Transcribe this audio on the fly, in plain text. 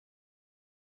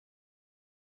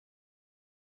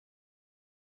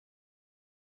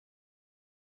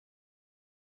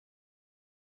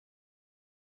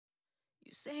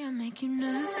You say I make you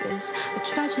nervous, a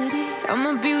tragedy, I'm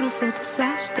a beautiful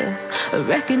disaster, a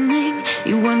reckoning,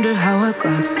 you wonder how I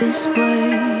got this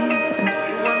way.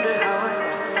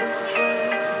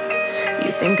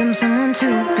 You think I'm someone to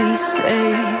be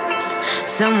saved,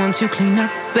 someone to clean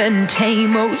up and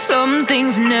tame. Oh, some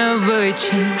things never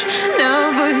change,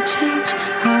 never change.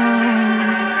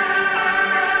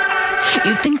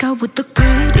 You think I would look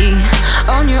pretty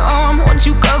on your arm once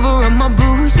you cover up my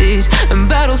bruises and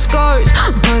battle scars,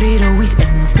 but it always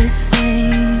ends the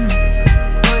same.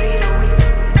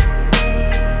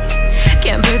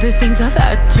 Can't bear the things I've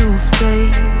had to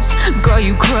face, got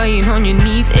you crying on your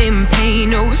knees in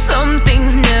pain. Oh, some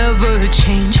things never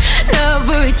change,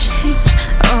 never change.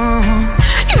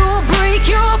 You'll break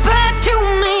your back to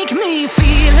make me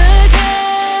feel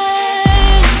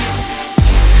again,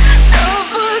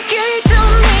 suffocate to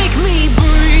make me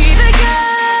breathe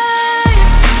again,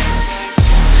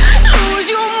 lose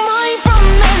your mind from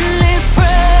endless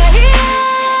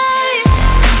pain.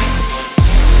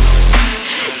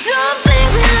 Some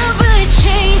things never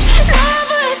change,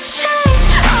 never change.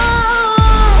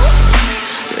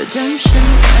 Redemption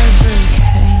never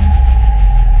came.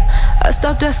 I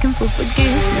stopped asking for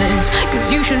forgiveness,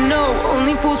 cause you should know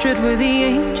only fools tread where the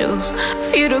angels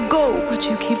fear to go, but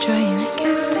you keep trying to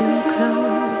get too close.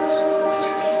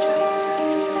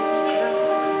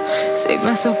 Save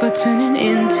myself by turning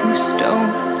into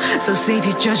stone, so save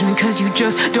your judgment cause you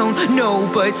just don't know.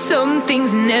 But some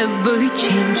things never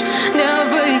change,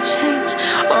 never change.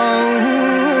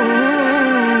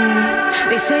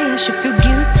 They say I should feel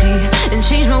guilty and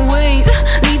change my ways,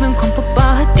 leaving crumpled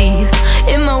bodies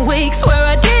in my wake. Swear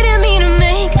I didn't mean to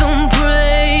make them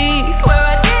break, swear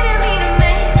I didn't mean to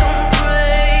make them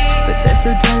break. But they're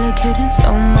so delicate and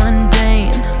so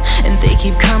mundane, and they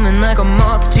keep coming like a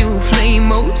moth to a flame.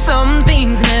 Oh, some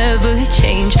things